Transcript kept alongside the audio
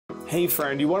Hey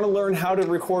friend, you want to learn how to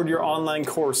record your online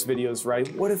course videos, right?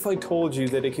 What if I told you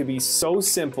that it could be so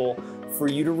simple for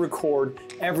you to record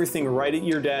everything right at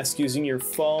your desk using your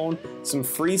phone, some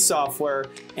free software,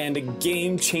 and a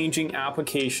game-changing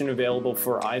application available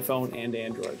for iPhone and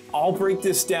Android. I'll break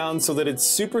this down so that it's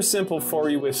super simple for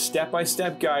you with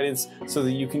step-by-step guidance so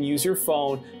that you can use your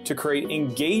phone to create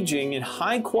engaging and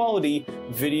high-quality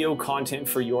video content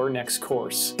for your next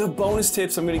course. The bonus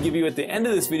tips I'm going to give you at the end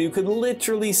of this video could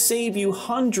literally save you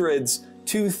hundreds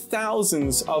to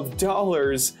thousands of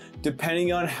dollars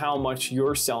depending on how much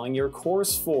you're selling your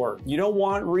course for. You don't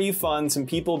want refunds and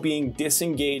people being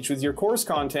disengaged with your course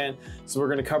content, so we're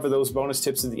going to cover those bonus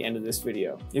tips at the end of this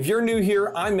video. If you're new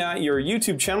here, I'm Matt, your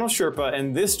YouTube channel Sherpa,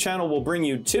 and this channel will bring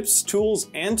you tips, tools,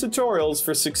 and tutorials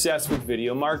for success with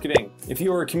video marketing. If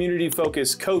you are a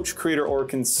community-focused coach, creator, or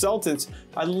consultant,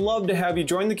 I'd love to have you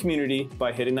join the community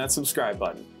by hitting that subscribe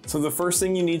button. So the first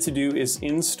thing you need to do is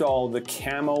install the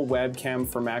Camo webcam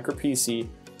for Mac or PC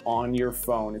on your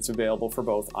phone. It's available for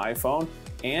both iPhone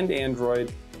and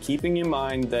Android, keeping in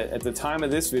mind that at the time of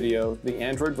this video, the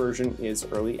Android version is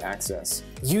early access.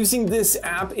 Using this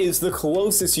app is the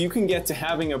closest you can get to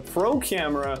having a pro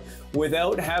camera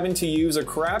without having to use a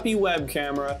crappy web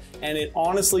camera, and it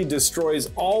honestly destroys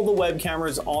all the web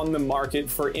cameras on the market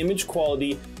for image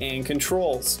quality and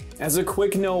controls. As a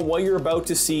quick note, what you're about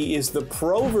to see is the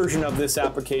pro version of this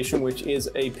application, which is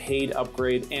a paid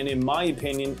upgrade, and in my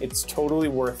opinion, it's totally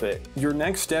worth it. Your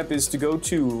next step is to go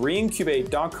to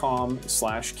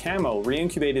reincubate.com/camo.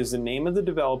 Reincubate is the name of the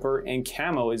developer and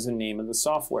Camo is the name of the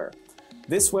software.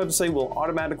 This website will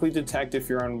automatically detect if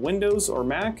you're on Windows or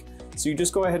Mac, so you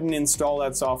just go ahead and install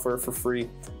that software for free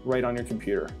right on your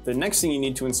computer. The next thing you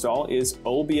need to install is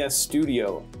OBS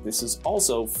Studio. This is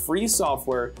also free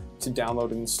software to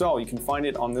download and install. You can find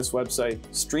it on this website,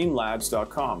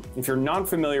 streamlabs.com. If you're not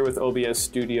familiar with OBS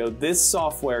Studio, this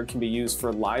software can be used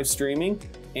for live streaming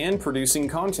and producing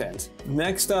content.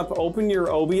 Next up, open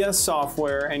your OBS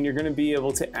software and you're going to be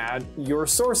able to add your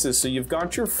sources. So you've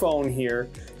got your phone here,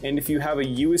 and if you have a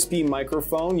USB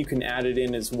microphone, you can add it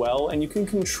in as well, and you can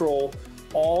control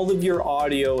all of your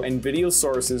audio and video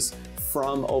sources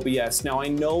from OBS. Now I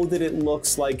know that it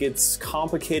looks like it's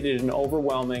complicated and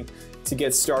overwhelming to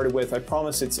get started with. I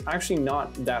promise it's actually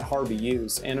not that hard to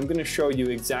use, and I'm going to show you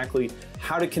exactly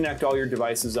how to connect all your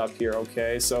devices up here,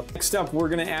 okay? So next up, we're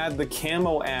going to add the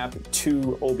Camo app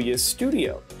to OBS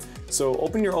Studio. So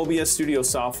open your OBS Studio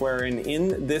software, and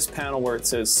in this panel where it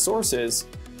says Sources,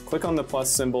 click on the plus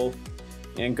symbol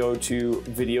and go to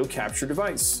Video Capture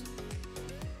Device.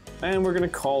 And we're going to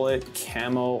call it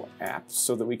Camo app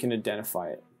so that we can identify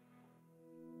it.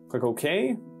 Click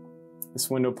OK.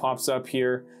 This window pops up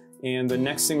here. And the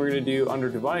next thing we're going to do under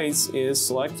device is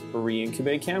select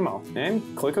Reincubate Camo and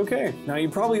click OK. Now you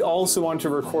probably also want to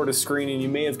record a screen, and you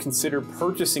may have considered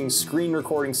purchasing screen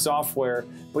recording software,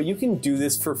 but you can do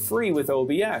this for free with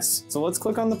OBS. So let's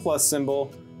click on the plus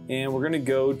symbol and we're going to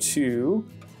go to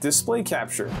Display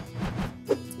Capture.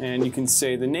 And you can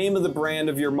say the name of the brand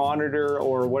of your monitor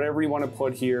or whatever you want to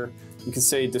put here. You can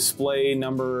say display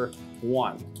number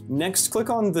 1. Next, click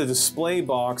on the display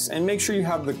box and make sure you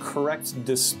have the correct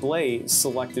display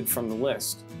selected from the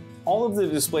list. All of the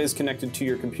displays connected to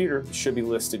your computer should be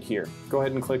listed here. Go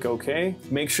ahead and click OK.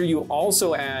 Make sure you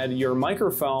also add your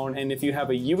microphone, and if you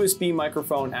have a USB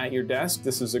microphone at your desk,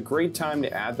 this is a great time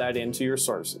to add that into your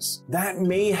sources. That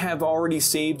may have already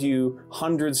saved you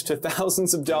hundreds to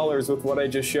thousands of dollars with what I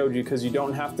just showed you, because you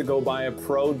don't have to go buy a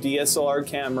pro DSLR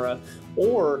camera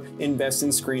or invest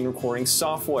in screen recording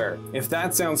software. If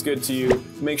that sounds good to you,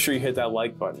 make sure you hit that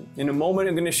like button. In a moment,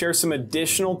 I'm going to share some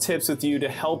additional tips with you to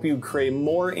help you create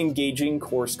more engaging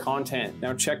course content.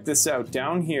 Now check this out.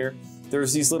 Down here,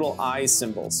 there's these little eye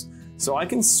symbols. So I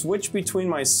can switch between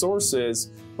my sources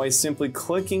by simply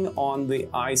clicking on the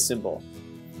eye symbol.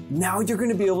 Now you're going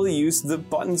to be able to use the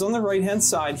buttons on the right-hand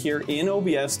side here in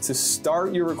OBS to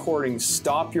start your recording,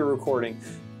 stop your recording,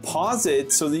 pause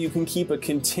it so that you can keep a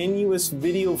continuous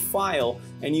video file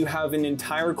and you have an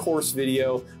entire course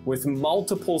video with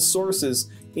multiple sources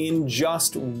in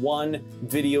just one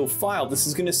video file. This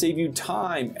is going to save you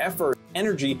time, effort,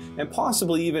 energy, and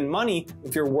possibly even money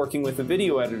if you're working with a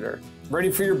video editor.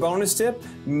 Ready for your bonus tip?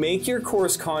 Make your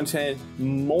course content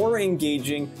more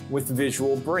engaging with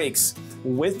visual breaks.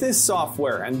 With this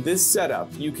software and this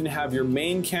setup, you can have your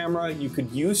main camera, you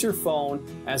could use your phone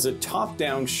as a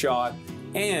top-down shot,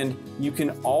 and you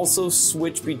can also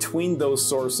switch between those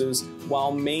sources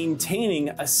while maintaining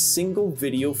a single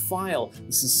video file.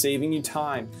 This is saving you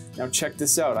time. Now check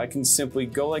this out. I can simply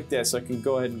go like this. I can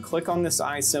go ahead and click on this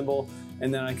eye symbol,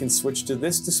 and then I can switch to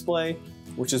this display,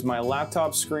 which is my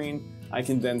laptop screen. I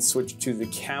can then switch to the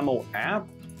Camo app,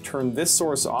 turn this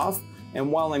source off,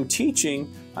 and while I'm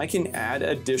teaching, I can add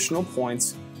additional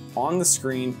points on the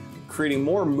screen, creating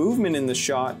more movement in the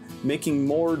shot, making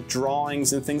more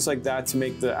drawings and things like that to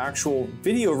make the actual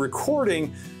video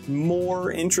recording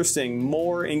more interesting,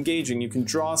 more engaging. You can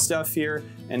draw stuff here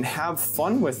and have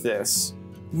fun with this.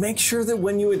 Make sure that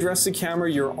when you address the camera,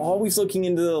 you're always looking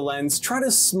into the lens. Try to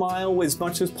smile as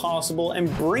much as possible and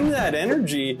bring that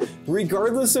energy,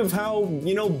 regardless of how,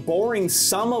 boring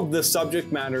some of the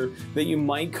subject matter that you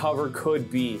might cover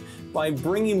could be. By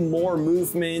bringing more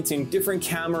movement and different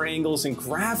camera angles and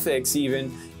graphics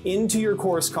even into your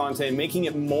course content, making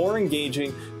it more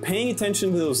engaging, paying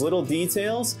attention to those little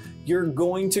details, you're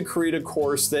going to create a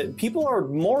course that people are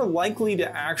more likely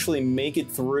to actually make it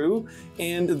through,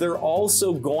 and they're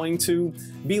also going to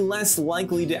be less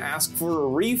likely to ask for a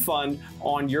refund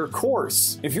on your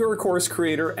course. If you're a course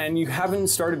creator and you haven't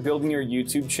started building your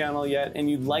YouTube channel yet, and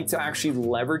you'd like to actually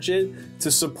leverage it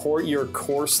to support your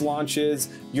course launches,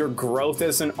 your growth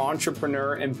as an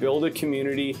entrepreneur, and build a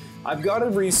community, I've got a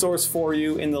resource for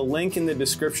you in the link in the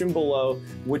description below,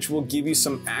 which will give you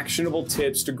some actionable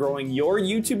tips to growing your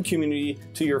YouTube community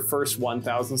to your first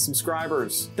 1,000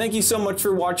 subscribers. Thank you so much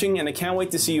for watching, and I can't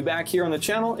wait to see you back here on the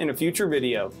channel in a future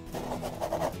video.